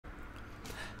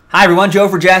Hi everyone, Joe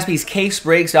for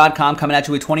jaspyscasebreaks.com coming at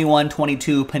you with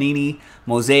 21-22 Panini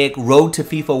Mosaic Road to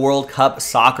FIFA World Cup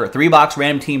Soccer. 3-box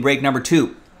random team break number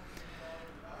 2.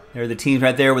 There are the teams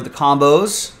right there with the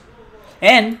combos.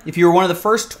 And if you were one of the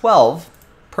first 12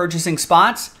 purchasing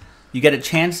spots, you get a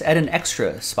chance at an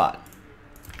extra spot.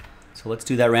 So let's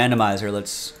do that randomizer.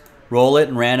 Let's roll it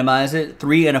and randomize it.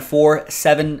 3 and a 4,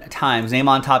 7 times. Name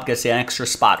on top gets an extra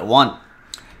spot. 1,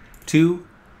 2,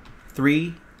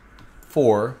 3,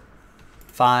 4,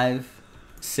 5,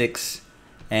 6,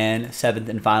 and 7th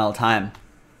and final time.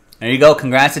 There you go.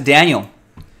 Congrats to Daniel.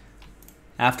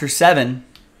 After 7,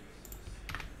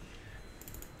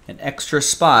 an extra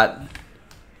spot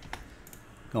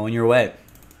going your way.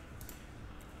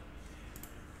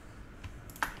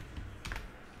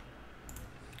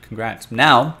 Congrats.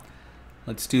 Now,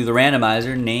 let's do the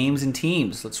randomizer, names and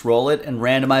teams. Let's roll it and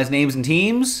randomize names and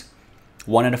teams.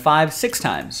 1 and a 5, 6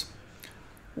 times.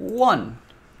 1,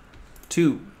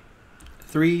 2,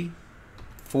 3,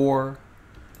 4,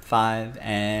 5,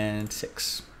 and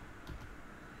 6.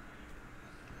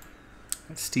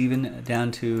 That's Steven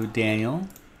down to Daniel.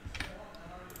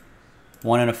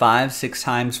 1 and a 5, 6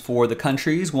 times for the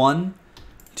countries. 1,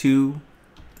 2,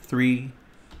 3,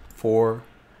 4,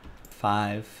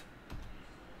 5,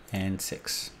 and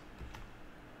 6.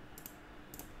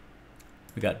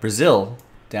 We got Brazil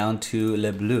down to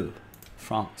Le Bleu,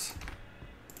 France.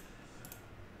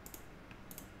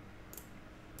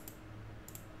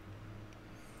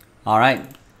 All right,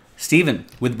 Stephen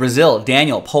with Brazil,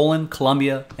 Daniel, Poland,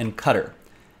 Colombia, and Qatar.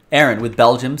 Aaron with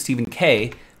Belgium, Stephen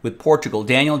K with Portugal,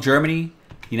 Daniel, Germany,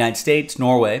 United States,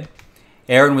 Norway.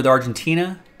 Aaron with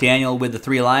Argentina, Daniel with the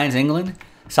Three Lions, England.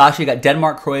 Sasha got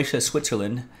Denmark, Croatia,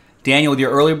 Switzerland. Daniel with your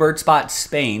early bird spot,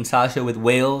 Spain. Sasha with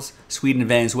Wales, Sweden, and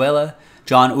Venezuela.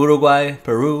 John, Uruguay,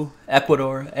 Peru,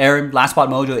 Ecuador. Aaron, last spot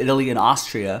mojo, Italy and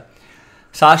Austria.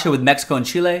 Sasha with Mexico and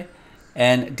Chile.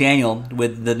 And Daniel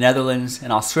with the Netherlands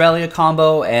and Australia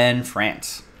combo and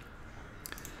France.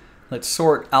 Let's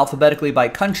sort alphabetically by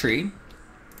country.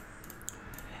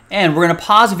 And we're going to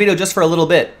pause the video just for a little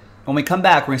bit. When we come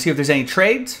back, we're going to see if there's any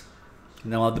trades.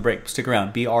 And then we'll have the break. Stick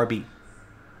around. BRB.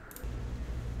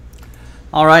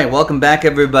 All right. Welcome back,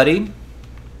 everybody.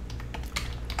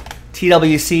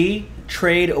 TWC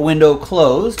trade window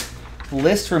closed. The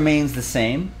list remains the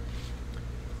same.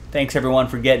 Thanks, everyone,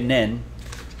 for getting in.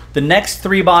 The next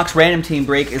 3-box random team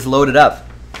break is loaded up.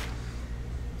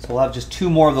 So we'll have just 2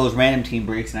 more of those random team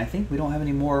breaks, and I think we don't have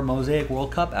any more Mosaic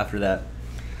World Cup after that.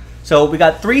 So we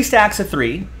got 3 stacks of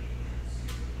 3.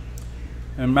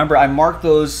 And remember, I marked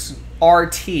those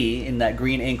RT in that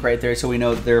green ink right there so we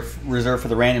know they're reserved for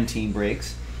the random team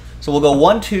breaks. So we'll go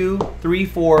 1, 2, 3,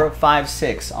 4, 5,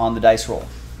 6 on the dice roll.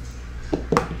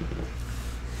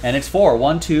 And it's 4.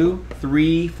 1, 2,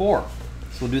 3, 4. So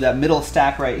we'll do that middle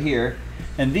stack right here.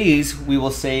 And these we will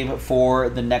save for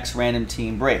the next random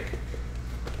team break.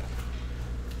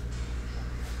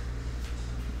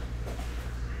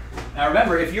 Now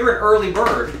remember, if you're an early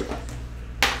bird,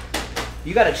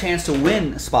 you got a chance to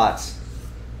win spots.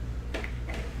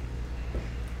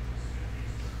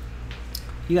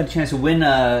 You got a chance to win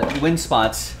a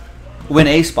spot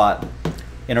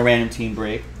in a random team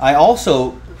break. I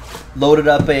also loaded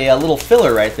up a little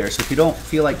filler right there, so if you don't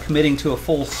feel like committing to a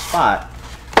full spot,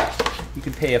 you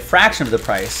can pay a fraction of the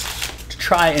price to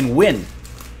try and win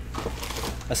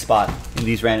a spot in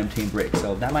these random team breaks.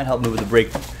 So that might help move the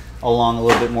break along a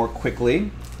little bit more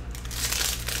quickly.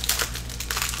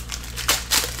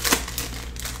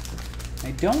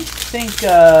 I don't think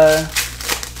have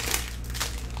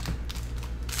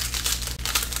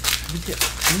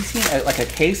we seen like a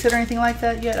case hit or anything like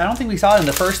that yet? I don't think we saw it in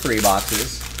the first 3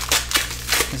 boxes.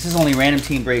 This is only random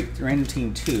team break, random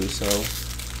team 2, so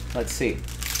let's see.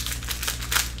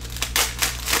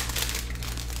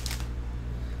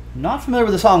 I'm not familiar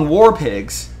with the song War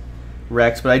Pigs,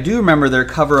 Rex, but I do remember their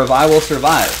cover of I Will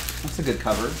Survive. That's a good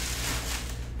cover.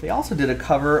 They also did a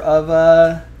cover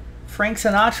of Frank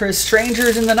Sinatra's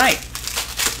Strangers in the Night.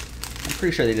 I'm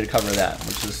pretty sure they did a cover of that,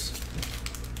 which is,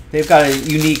 they've got a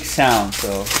unique sound,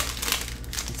 so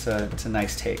it's a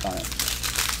nice take on it.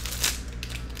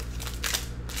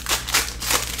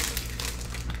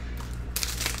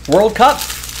 World Cup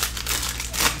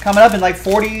coming up in like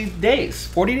 40 days,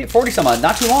 40 some odd,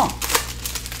 not too long.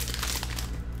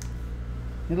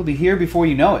 It'll be here before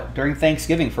you know it, during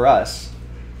Thanksgiving for us.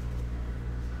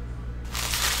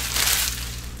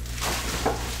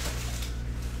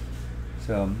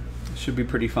 So it should be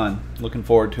pretty fun. Looking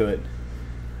forward to it.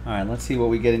 All right, let's see what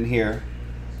we get in here.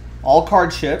 All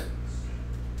card ship.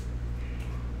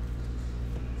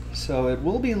 So So it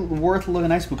will be worth looking.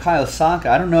 Nice Bukayo Saka.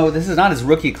 I don't know. This is not his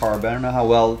rookie card, but I don't know how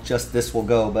well just this will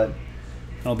go. But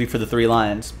it'll be for the 3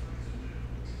 Lions.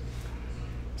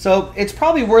 So it's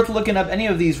probably worth looking up any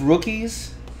of these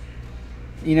rookies,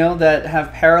 you know, that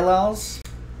have parallels,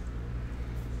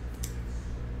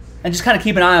 and just kind of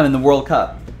keep an eye on them in the World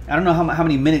Cup. I don't know how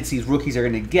many minutes these rookies are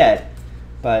going to get,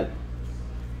 but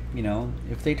you know,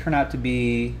 if they turn out to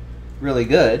be really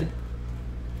good,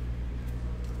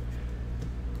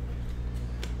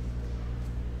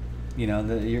 you know,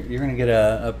 you're going to get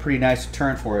a pretty nice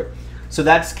return for it. So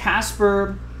that's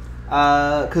Kasper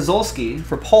Kozolski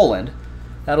for Poland.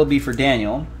 That'll be for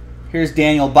Daniel. Here's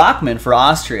Daniel Bachmann for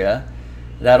Austria.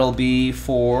 That'll be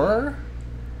for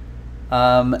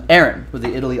Aaron with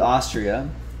the Italy-Austria.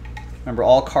 Remember,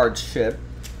 all cards ship.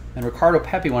 And Ricardo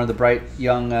Pepi, one of the bright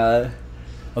young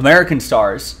American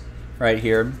stars right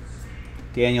here.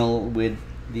 Daniel with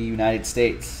the United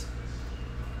States.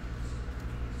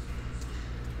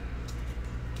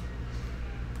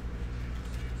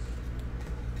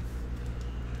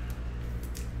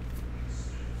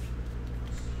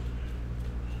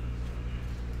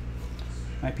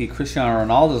 Might be Cristiano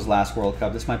Ronaldo's last World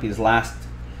Cup. This might be his last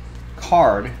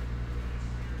card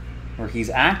where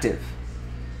he's active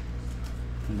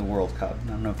in the World Cup. I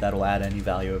don't know if that'll add any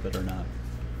value of it or not.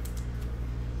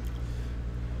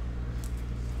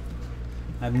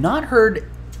 I've not heard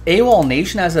AWOL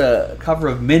Nation has a cover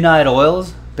of Midnight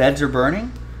Oils, Beds Are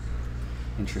Burning.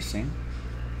 Interesting.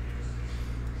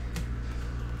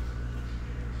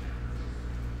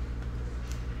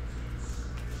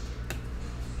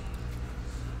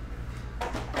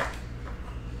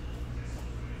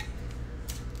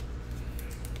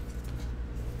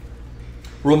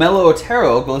 Romelo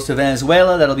Otero goes to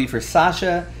Venezuela. That'll be for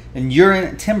Sasha. And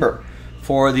Urin Timber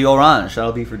for the Orange.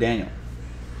 That'll be for Daniel.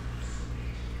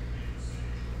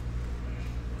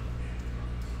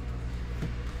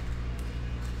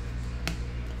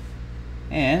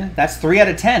 And that's 3 out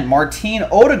of 10. Martin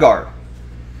Odegaard.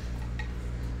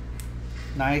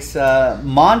 Nice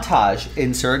montage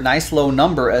insert. Nice low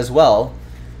number as well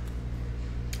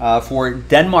for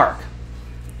Denmark.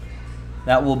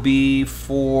 That will be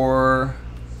for...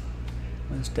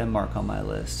 Where's Denmark on my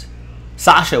list?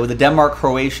 Sasha with the Denmark,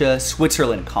 Croatia,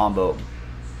 Switzerland combo.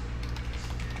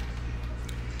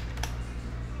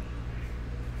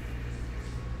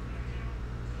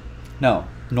 No,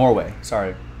 Norway.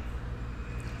 Sorry.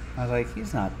 I was like,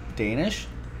 he's not Danish.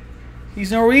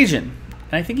 He's Norwegian.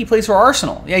 And I think he plays for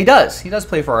Arsenal. Yeah, he does. He does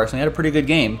play for Arsenal. He had a pretty good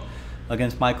game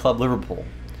against my club, Liverpool.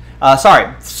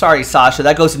 Sorry, Sasha.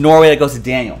 That goes to Norway. That goes to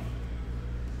Daniel.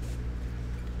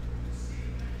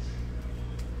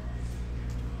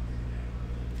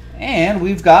 And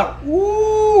we've got,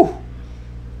 woo,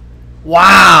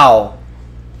 wow,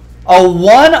 a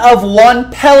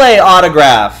 1-of-1 Pele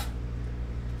autograph.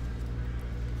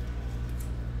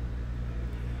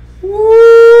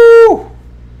 Woo!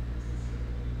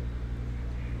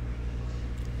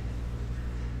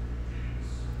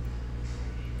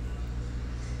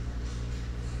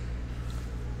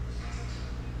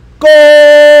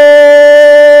 Goal!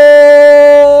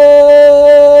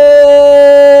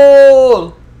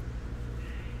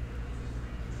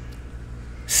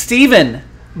 Steven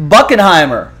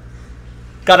Buckenheimer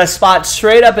got a spot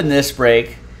straight up in this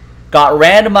break, got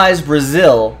randomized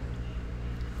Brazil,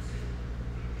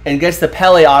 and gets the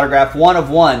Pele autograph,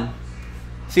 1-of-1.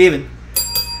 Steven,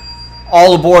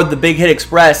 all aboard the Big Hit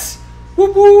Express.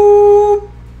 Whoop, whoop.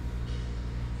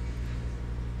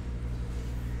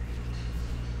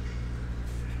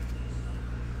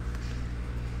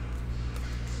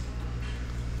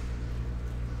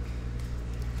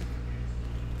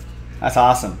 That's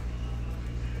awesome.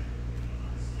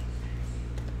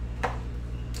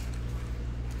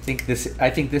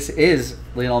 I think this is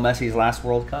Lionel Messi's last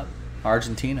World Cup.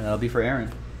 Argentina. That'll be for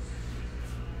Aaron.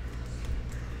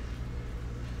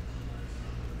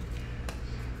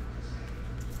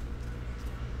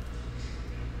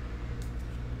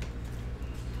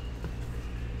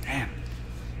 Damn.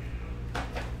 I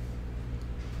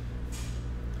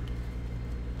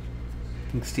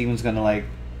think Steven's gonna like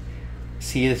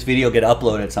see this video get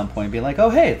uploaded at some point and be like, oh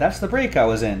hey, that's the break I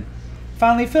was in.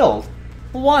 Finally filled.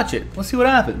 We'll watch it. Let's see what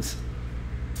happens.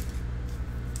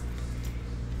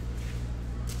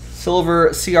 Silver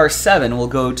CR7 will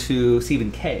go to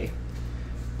Stephen K.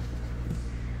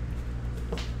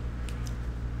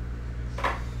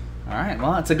 All right,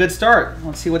 well, it's a good start.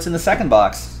 Let's see what's in the second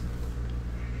box.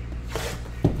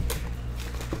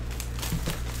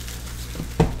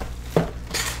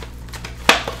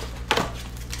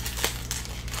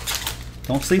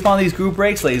 Don't sleep on these group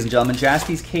breaks, ladies and gentlemen.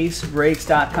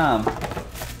 JaspysCaseBreaks.com.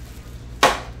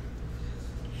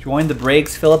 Join the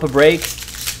breaks, fill up a break,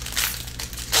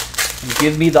 and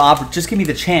give me the just give me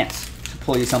the chance to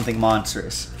pull you something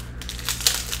monstrous.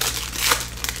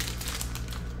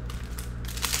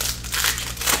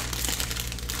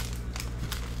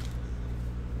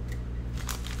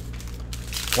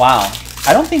 Wow,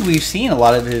 I don't think we've seen a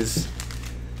lot of his.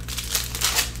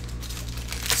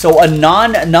 So a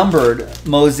non-numbered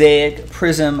Mosaic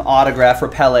Prism autograph for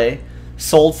Pele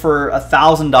sold for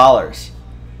 $1,000.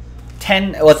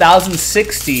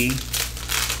 1,060,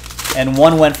 and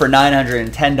one went for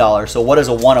 $910. So what does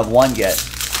a 1 of 1 get?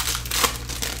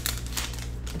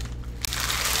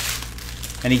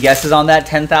 Any guesses on that?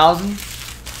 10,000?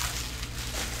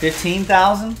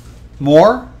 15,000?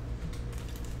 More?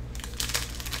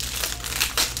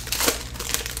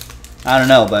 I don't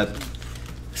know, but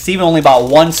Steven only bought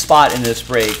one spot in this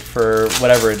break for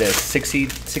whatever it is, $60,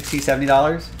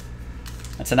 $70?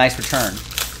 That's a nice return.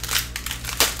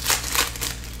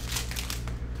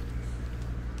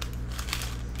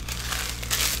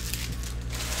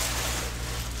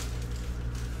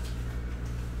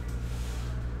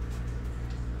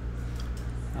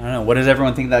 I don't know. What does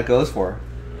everyone think that goes for?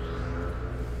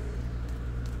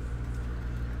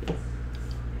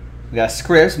 We got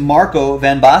Scripps, Marco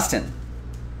Van Basten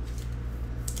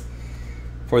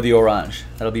for the orange.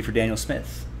 That'll be for Daniel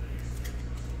Smith.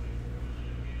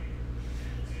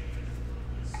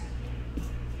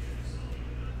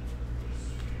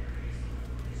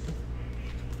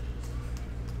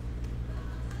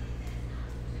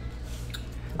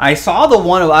 I saw the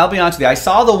one of, I'll be honest with you, I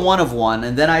saw the 1 of 1,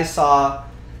 and then I saw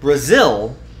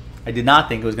Brazil. I did not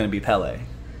think it was going to be Pele.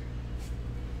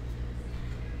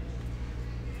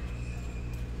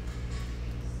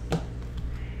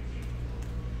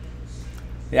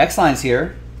 The X-Line's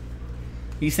here.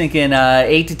 He's thinking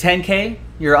 8 to 10K?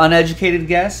 Your uneducated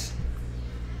guess?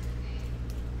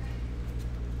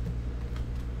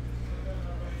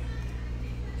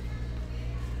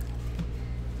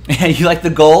 You like the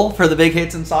goal for the big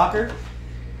hits in soccer?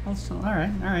 All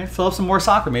right. Fill up some more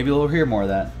soccer. Maybe we'll hear more of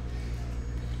that.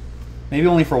 Maybe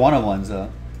only for 1 of 1s, though.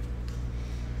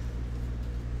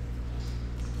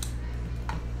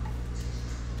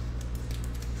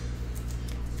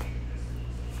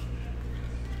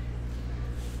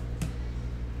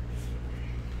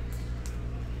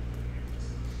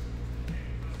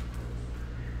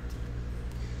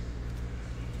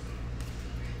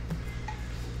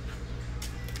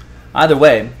 Either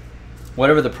way,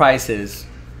 whatever the price is,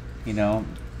 you know,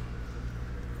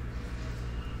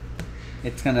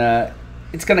 it's gonna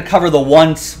cover the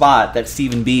one spot that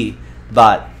Stephen B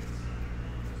bought.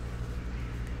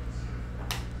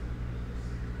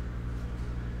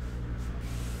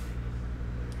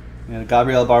 And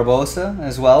Gabriel Barbosa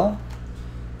as well.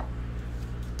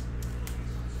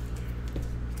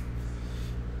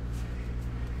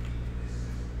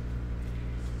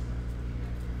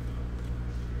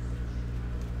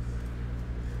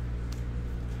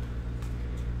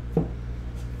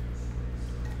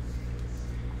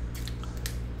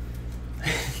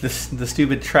 The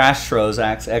stupid trash throws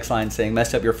X-Line saying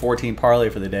messed up your 14 parlay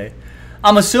for the day.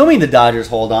 I'm assuming the Dodgers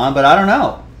hold on, but I don't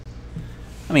know.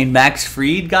 I mean, Max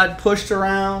Fried got pushed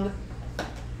around.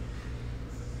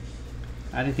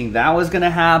 I didn't think that was going to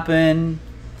happen.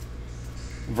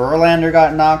 Verlander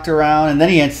got knocked around, and then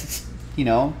he had, you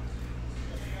know,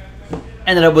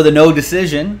 ended up with a no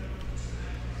decision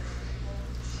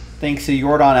thanks to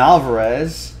Yordan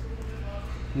Alvarez.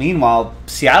 Meanwhile,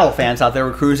 Seattle fans out there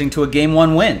were cruising to a Game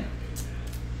 1 win.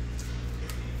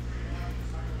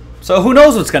 So who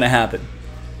knows what's going to happen?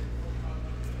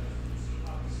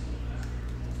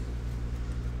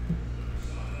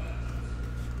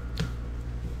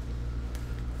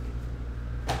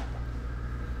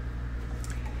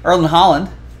 Erling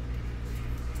Haaland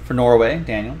for Norway,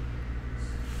 Daniel.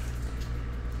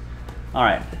 All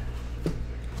right.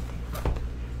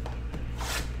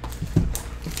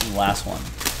 And last one.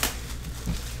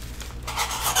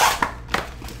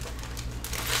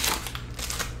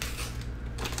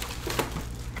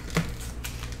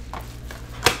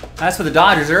 As for the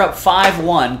Dodgers, they're up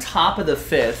 5-1, top of the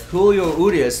 5th. Julio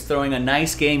Urias throwing a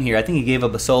nice game here. I think he gave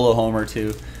up a solo homer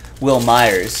to Will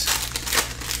Myers.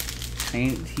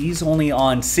 He's only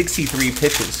on 63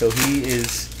 pitches, so he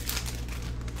is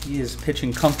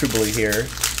pitching comfortably here. I'm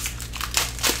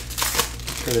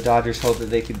sure the Dodgers hope that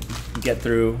they could get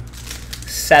through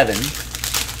 7.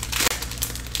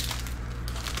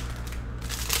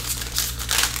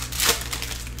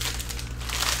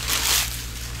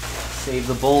 Save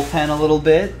the bullpen a little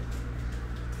bit.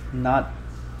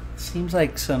 Seems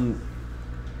like some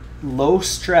low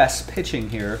stress pitching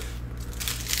here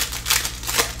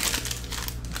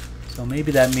So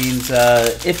maybe that means,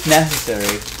 if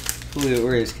necessary, Julio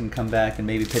Urias can come back and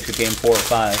maybe pitch a game 4 or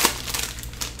 5.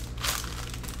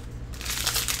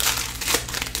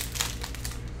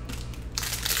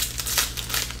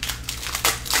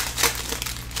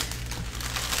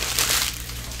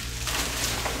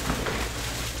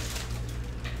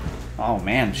 Oh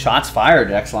man, shots fired,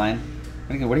 X-Line.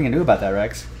 What are you going to do about that,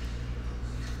 Rex?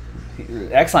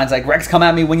 X-Line's like, Rex, come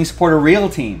at me when you support a real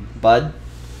team, bud.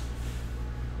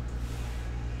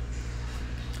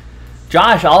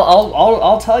 Josh,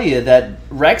 I'll tell you that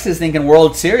Rex is thinking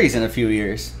World Series in a few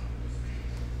years.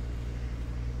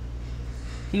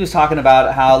 He was talking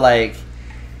about how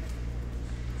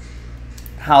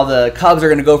the Cubs are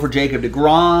going to go for Jacob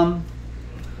deGrom.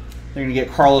 They're going to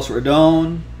get Carlos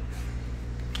Rodon.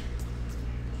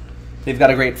 They've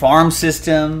got a great farm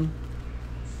system.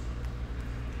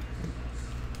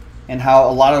 And how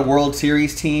a lot of World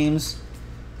Series teams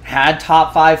had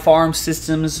top 5 farm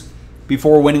systems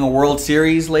before winning a World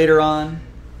Series later on.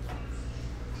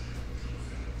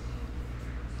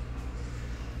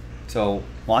 So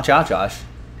watch out, Josh.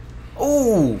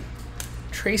 Oh,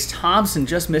 Trace Thompson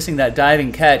just missing that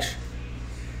diving catch.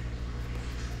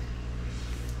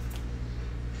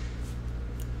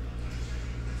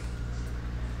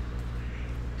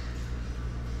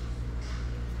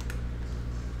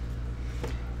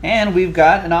 And we've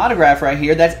got an autograph right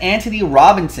here. That's Anthony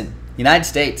Robinson, United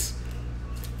States.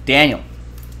 Daniel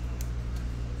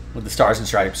with the Stars and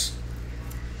Stripes.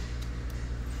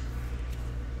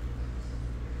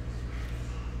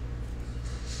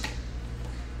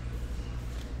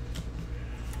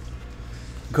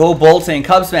 Go Bolts and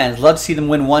Cubs fans. Love to see them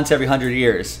win once every 100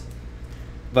 years.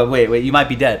 But wait, you might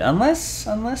be dead. Unless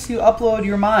you upload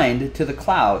your mind to the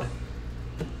cloud.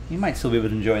 You might still be able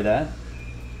to enjoy that.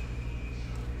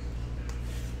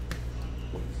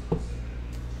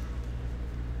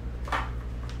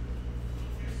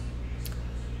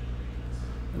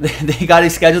 They got to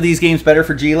schedule these games better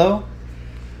for G-Lo.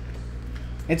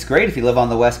 It's great if you live on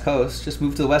the West Coast. Just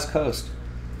move to the West Coast.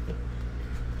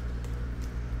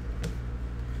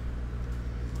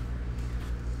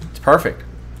 It's perfect.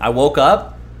 I woke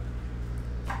up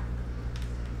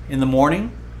in the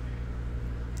morning,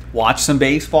 watched some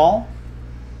baseball,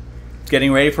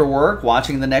 getting ready for work,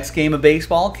 watching the next game of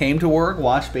baseball, came to work,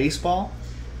 watched baseball.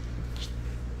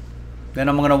 Then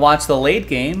I'm going to watch the late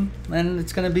game, and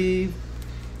it's going to be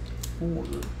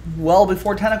well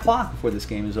before 10 o'clock before this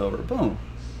game is over. Boom.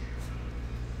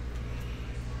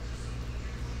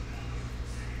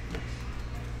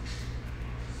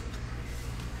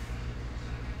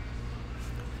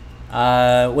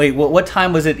 Wait, what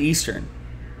time was it Eastern?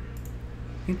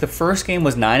 I think the first game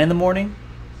was 9 in the morning.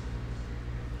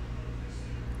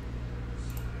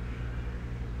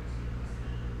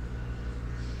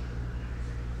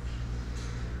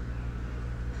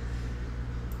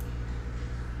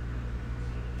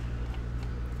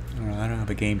 I don't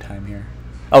have a game time here.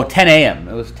 Oh, 10 a.m.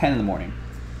 It was 10 in the morning.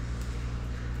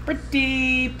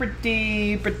 Pretty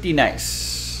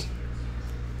nice.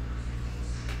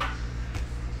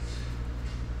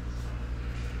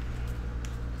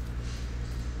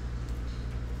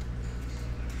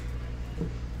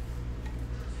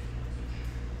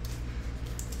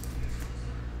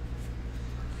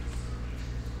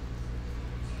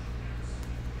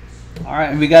 All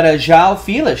right, and we got a João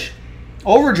Felix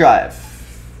overdrive.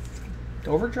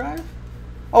 Overdrive?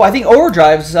 Oh, I think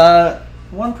overdrive's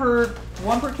one per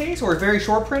case, or very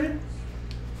short printed.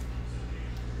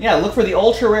 Yeah, look for the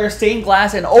ultra rare stained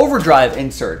glass and overdrive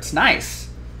inserts. Nice.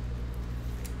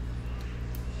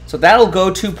 So that'll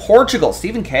go to Portugal.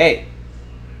 Stephen K.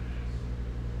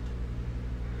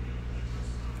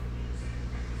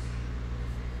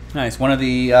 Nice. One of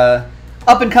the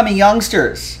up and coming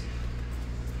youngsters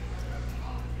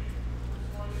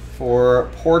for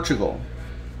Portugal.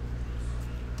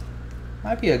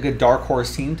 Might be a good dark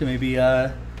horse team to maybe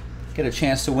get a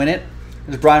chance to win it.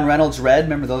 There's Brian Reynolds red.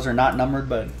 Remember, those are not numbered,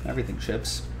 but everything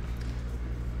ships.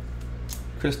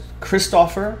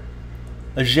 Christopher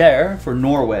Ager for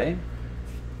Norway.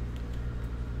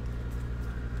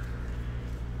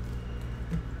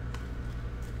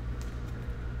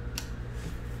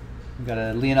 We've got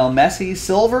a Lionel Messi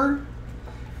silver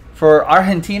for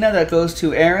Argentina. That goes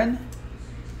to Aaron.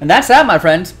 And that's that, my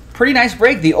friends. Pretty nice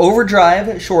break. The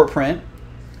overdrive short print.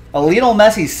 A Lionel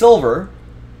Messi silver.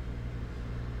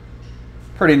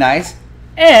 Pretty nice.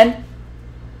 And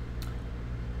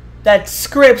that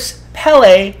Scripps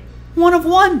Pele 1 of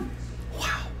 1.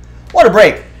 Wow. What a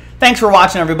break. Thanks for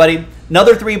watching, everybody.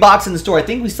 Another 3 box in the store. I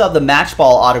think we still have the match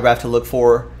ball autograph to look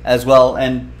for as well,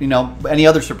 and, you know, any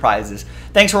other surprises.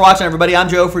 Thanks for watching, everybody. I'm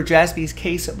Joe for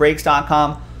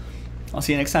JaspysCaseBreaks.com. I'll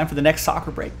see you next time for the next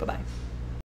soccer break. Bye-bye.